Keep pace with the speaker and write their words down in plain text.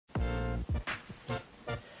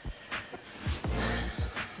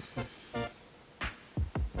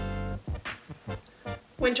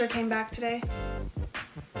Winter came back today.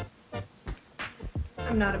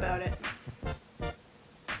 I'm not about it.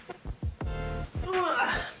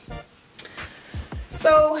 Ugh.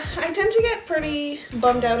 So I tend to get pretty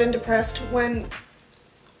bummed out and depressed when...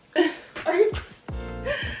 Are you...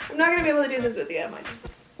 I'm not gonna be able to do this at the end, mind you.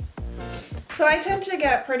 So I tend to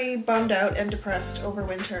get pretty bummed out and depressed over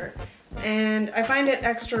winter, and I find it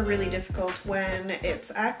extra really difficult when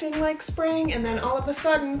it's acting like spring and then all of a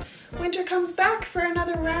sudden winter comes back for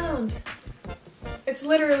another round. It's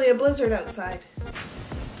literally a blizzard outside.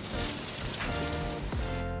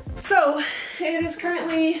 So it is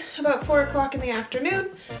currently about 4 o'clock in the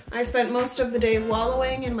afternoon. I spent most of the day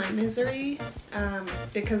wallowing in my misery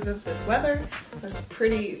because of this weather. It was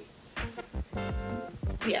pretty...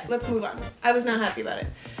 Yeah, let's move on. I was not happy about it.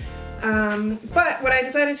 But what I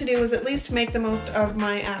decided to do was at least make the most of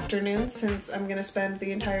my afternoon, since I'm gonna spend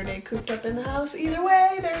the entire day cooped up in the house. Either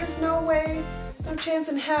way, there is no way, no chance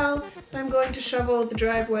in hell that I'm going to shovel the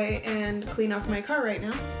driveway and clean off my car right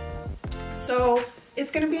now. So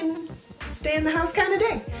it's gonna be a stay in the house kind of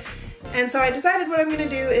day. And so I decided what I'm gonna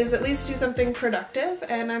do is at least do something productive,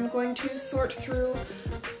 and I'm going to sort through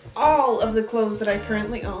all of the clothes that I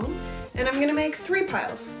currently own, and I'm gonna make 3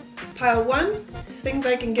 piles. Pile 1 is things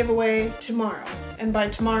I can give away tomorrow, and by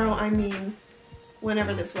tomorrow I mean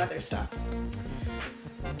whenever this weather stops.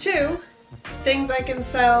 2, things I can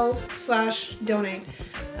sell / donate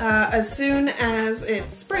as soon as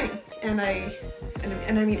it's spring, and I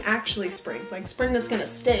mean actually spring, like spring that's gonna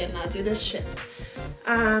stay and not do this shit.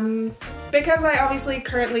 Because I obviously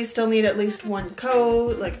currently still need at least 1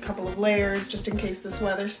 coat, like a couple of layers, just in case this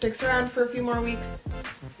weather sticks around for a few more weeks.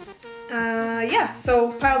 Yeah,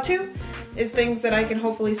 so pile 2 is things that I can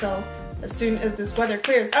hopefully sell as soon as this weather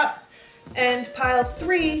clears up. And pile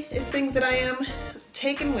 3 is things that I am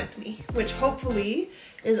taking with me, which hopefully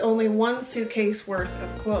is only 1 suitcase worth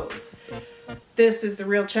of clothes. This is the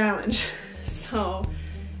real challenge. So,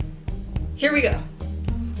 here we go.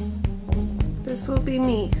 This will be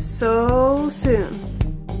me so soon.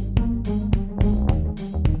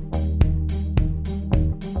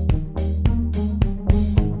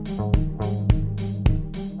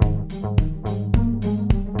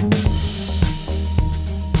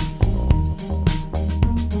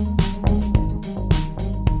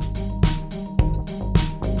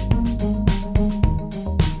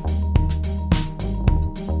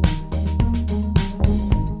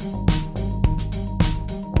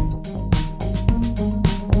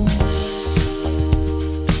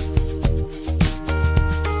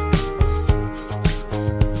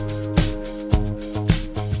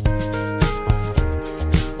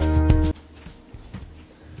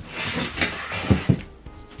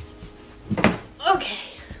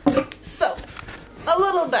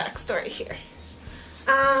 Backstory here.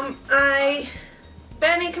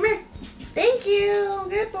 Benny, come here. Thank you.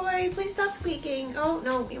 Good boy. Please stop squeaking. Oh,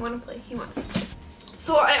 no, you want to play. He wants to play.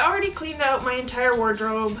 So I already cleaned out my entire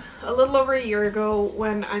wardrobe a little over a year ago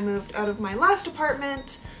when I moved out of my last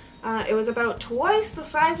apartment. It was about twice the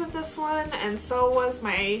size of this one, and so was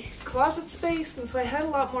my closet space, and so I had a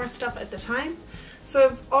lot more stuff at the time. So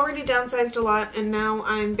I've already downsized a lot, and now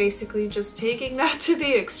I'm basically just taking that to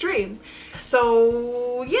the extreme.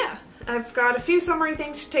 So yeah, I've got a few summery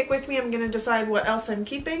things to take with me. I'm gonna decide what else I'm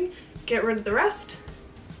keeping, get rid of the rest.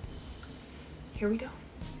 Here we go.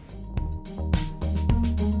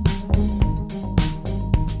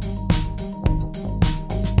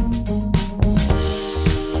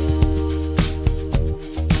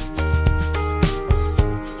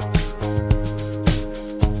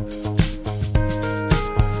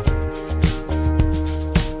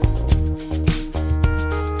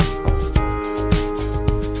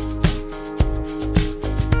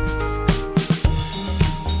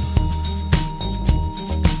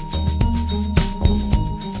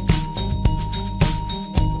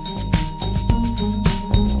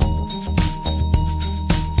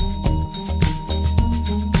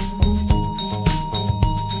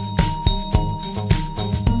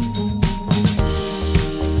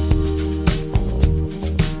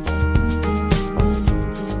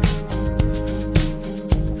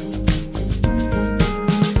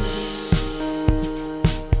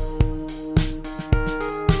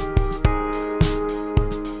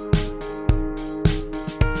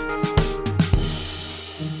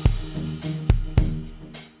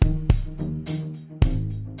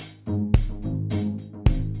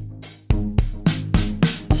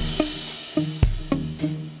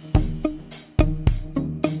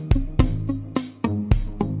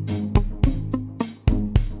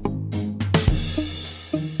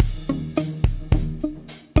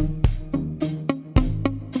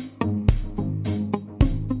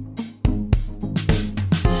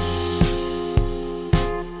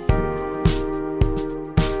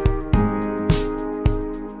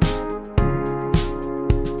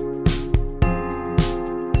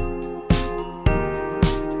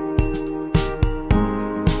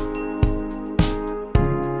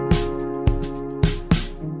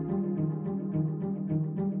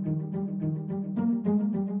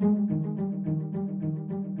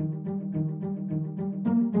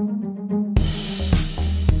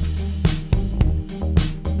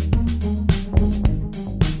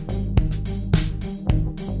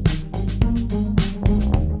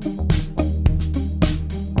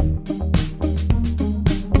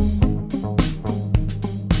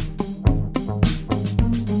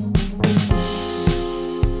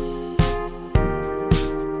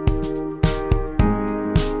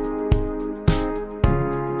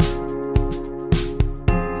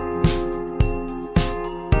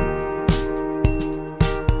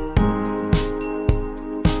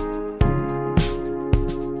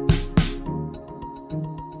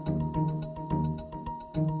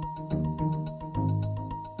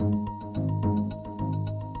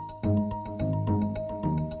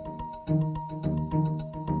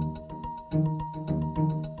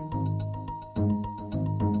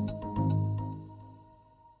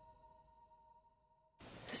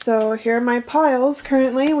 So here are my piles.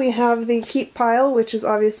 Currently we have the keep pile, which is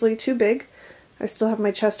obviously too big. I still have my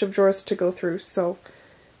chest of drawers to go through, so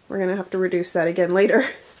we're gonna have to reduce that again later.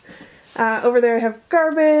 Over there I have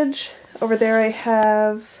garbage. Over there I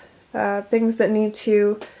have things that need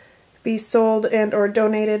to be sold and or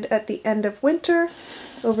donated at the end of winter.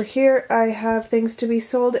 Over here I have things to be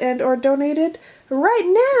sold and or donated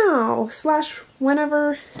right now /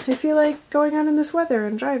 whenever I feel like going out in this weather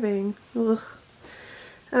and driving. Ugh.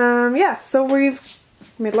 Yeah, so we've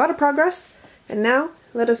made a lot of progress, and now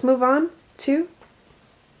let us move on to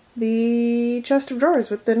the chest of drawers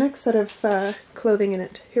with the next set of clothing in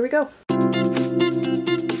it. Here we go.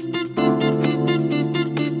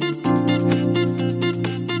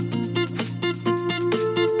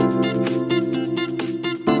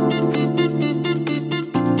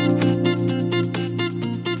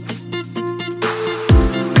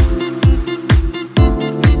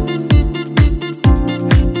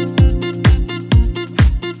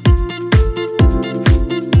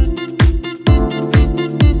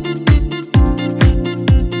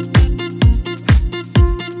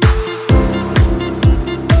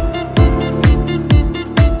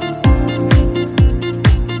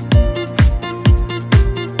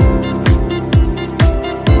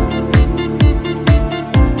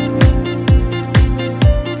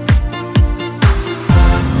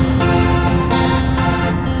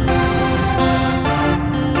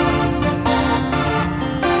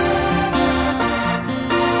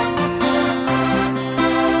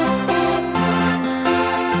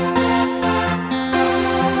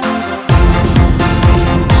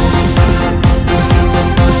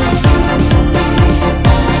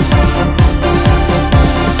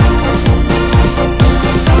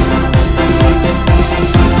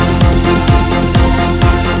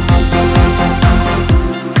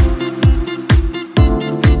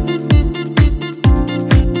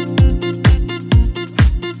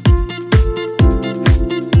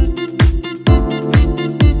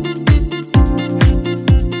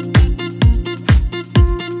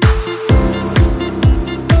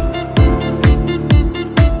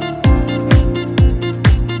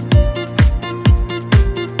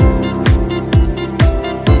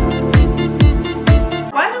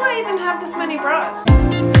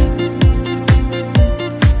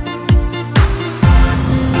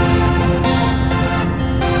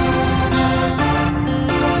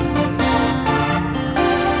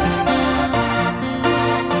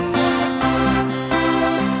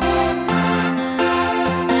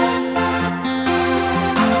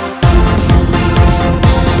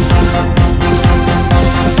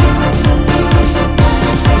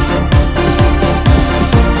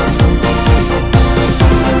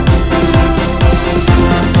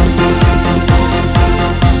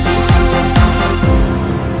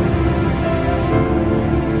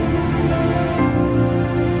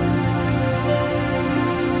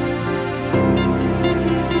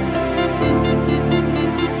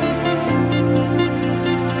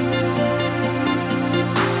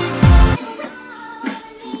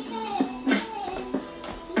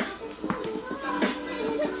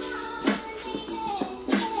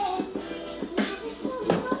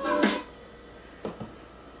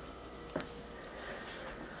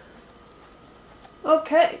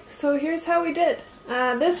 Okay, so here's how we did.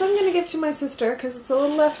 This I'm going to give to my sister because it's a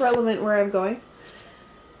little less relevant where I'm going.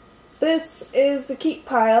 This is the keep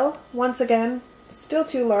pile. Once again, still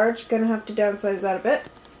too large. Going to have to downsize that a bit.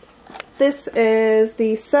 This is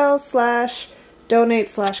the sell /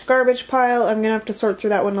 donate / garbage pile. I'm going to have to sort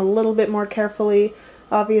through that one a little bit more carefully.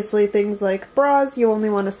 Obviously things like bras you only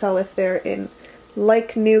want to sell if they're in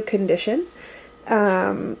like new condition.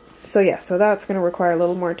 So yeah, so that's going to require a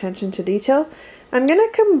little more attention to detail. I'm going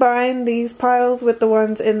to combine these piles with the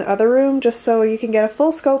ones in the other room just so you can get a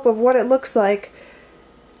full scope of what it looks like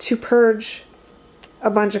to purge a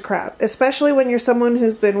bunch of crap, especially when you're someone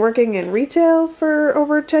who's been working in retail for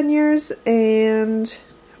over 10 years and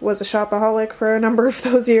was a shopaholic for a number of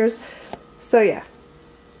those years. So yeah,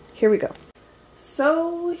 here we go.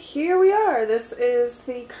 So here we are. This is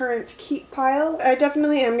the current keep pile. I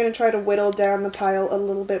definitely am going to try to whittle down the pile a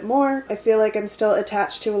little bit more. I feel like I'm still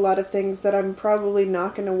attached to a lot of things that I'm probably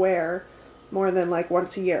not going to wear more than like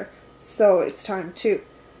once a year. So it's time to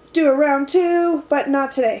do a round 2, but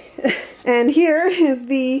not today. And here is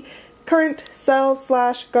the current sell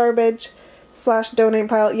 / garbage / donate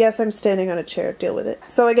pile. Yes, I'm standing on a chair, deal with it.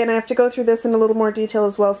 So again, I have to go through this in a little more detail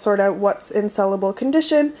as well, sort out what's in sellable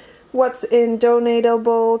condition, what's in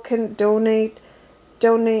donatable,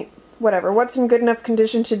 whatever, what's in good enough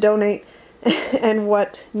condition to donate, and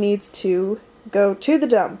what needs to go to the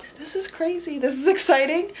dump. This is crazy. This is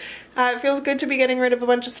exciting. It feels good to be getting rid of a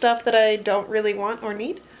bunch of stuff that I don't really want or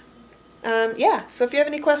need. Yeah, so if you have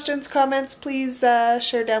any questions, comments, please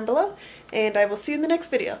share down below, and I will see you in the next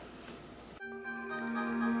video.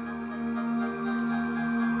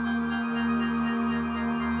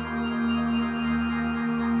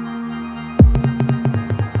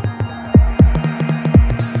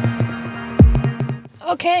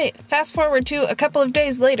 Okay, fast forward to a couple of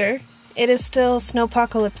days later. It is still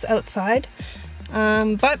snowpocalypse outside,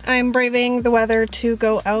 but I'm braving the weather to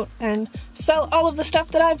go out and sell all of the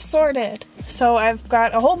stuff that I've sorted. So I've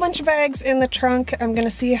got a whole bunch of bags in the trunk. I'm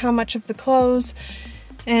gonna see how much of the clothes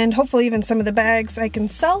and hopefully even some of the bags I can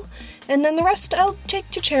sell, and then the rest I'll take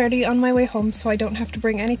to charity on my way home so I don't have to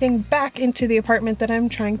bring anything back into the apartment that I'm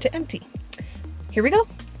trying to empty. Here we go.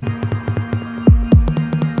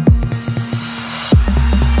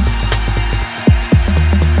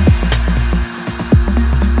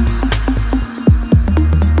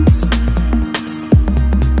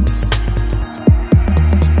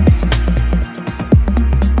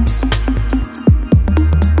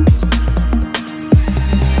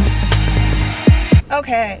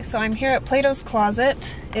 Okay, so I'm here at Plato's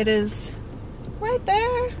Closet. It is right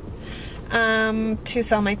there. To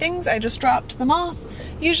sell my things. I just dropped them off.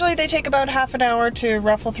 Usually they take about half an hour to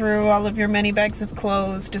ruffle through all of your many bags of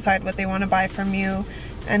clothes, decide what they want to buy from you,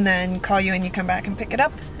 and then call you and you come back and pick it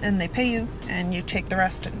up, and they pay you, and you take the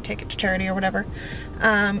rest and take it to charity or whatever.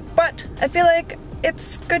 But I feel like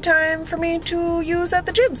it's good time for me to use at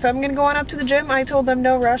the gym, so I'm gonna go on up to the gym. I told them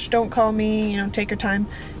no rush, don't call me, you know, take your time,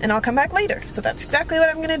 and I'll come back later. So that's exactly what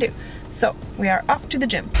I'm gonna do. So we are off to the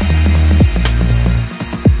gym.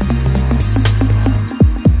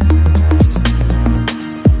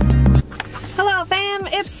 Hello fam,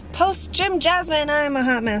 it's post-gym Jasmine. I'm a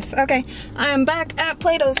hot mess. Okay, I'm back at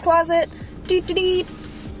Plato's Closet.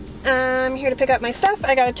 I'm here to pick up my stuff.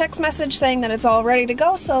 I got a text message saying that it's all ready to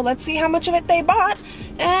go, so let's see how much of it they bought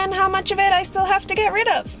and how much of it I still have to get rid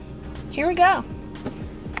of. Here we go.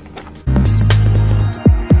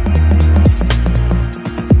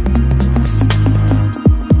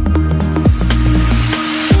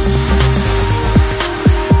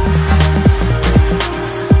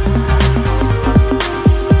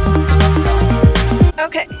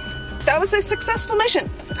 Okay, that was a successful mission.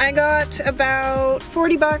 I got about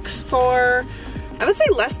 40 bucks for, I would say,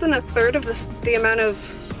 less than a third of the amount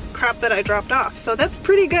of crap that I dropped off. So that's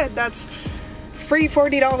pretty good. That's free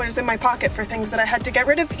 $40 in my pocket for things that I had to get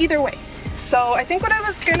rid of either way. So I think what I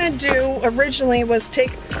was gonna do originally was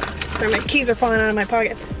take, sorry, my keys are falling out of my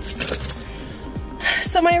pocket.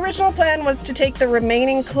 So my original plan was to take the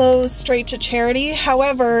remaining clothes straight to charity.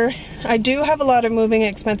 However, I do have a lot of moving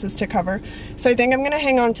expenses to cover. So I think I'm gonna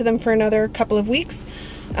hang on to them for another couple of weeks.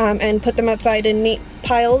 And put them outside in neat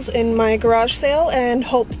piles in my garage sale, and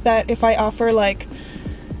hope that if I offer like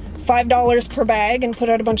 $5 per bag and put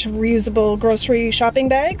out a bunch of reusable grocery shopping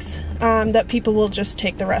bags, that people will just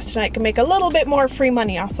take the rest and I can make a little bit more free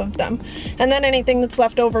money off of them. And then anything that's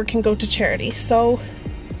left over can go to charity. So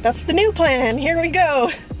that's the new plan. Here we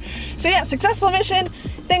go. So yeah, successful mission.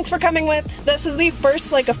 Thanks for coming with. This is the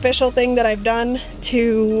first like official thing that I've done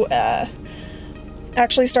to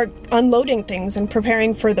actually start unloading things and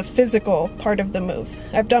preparing for the physical part of the move.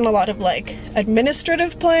 I've done a lot of like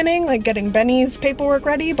administrative planning, like getting Benny's paperwork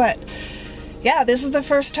ready, but yeah, this is the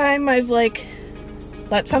first time I've like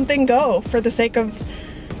let something go for the sake of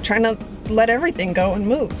trying to let everything go and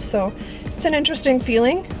move. So it's an interesting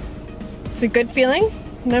feeling. It's a good feeling,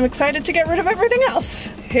 and I'm excited to get rid of everything else.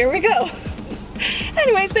 Here we go.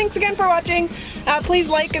 Anyways, thanks again for watching. Please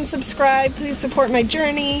like and subscribe. Please support my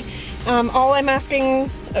journey. All I'm asking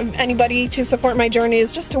of anybody to support my journey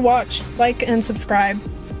is just to watch, like, and subscribe.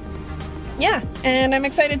 Yeah, and I'm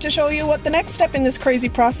excited to show you what the next step in this crazy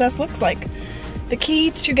process looks like. The key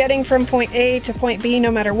to getting from point A to point B, no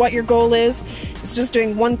matter what your goal is just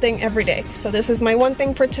doing one thing every day. So this is my one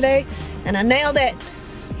thing for today, and I nailed it.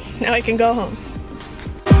 Now I can go home.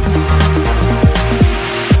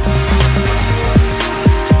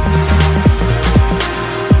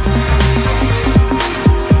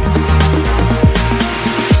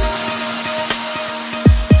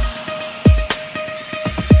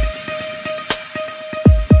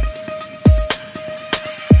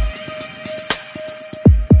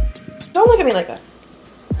 Don't look at me like that.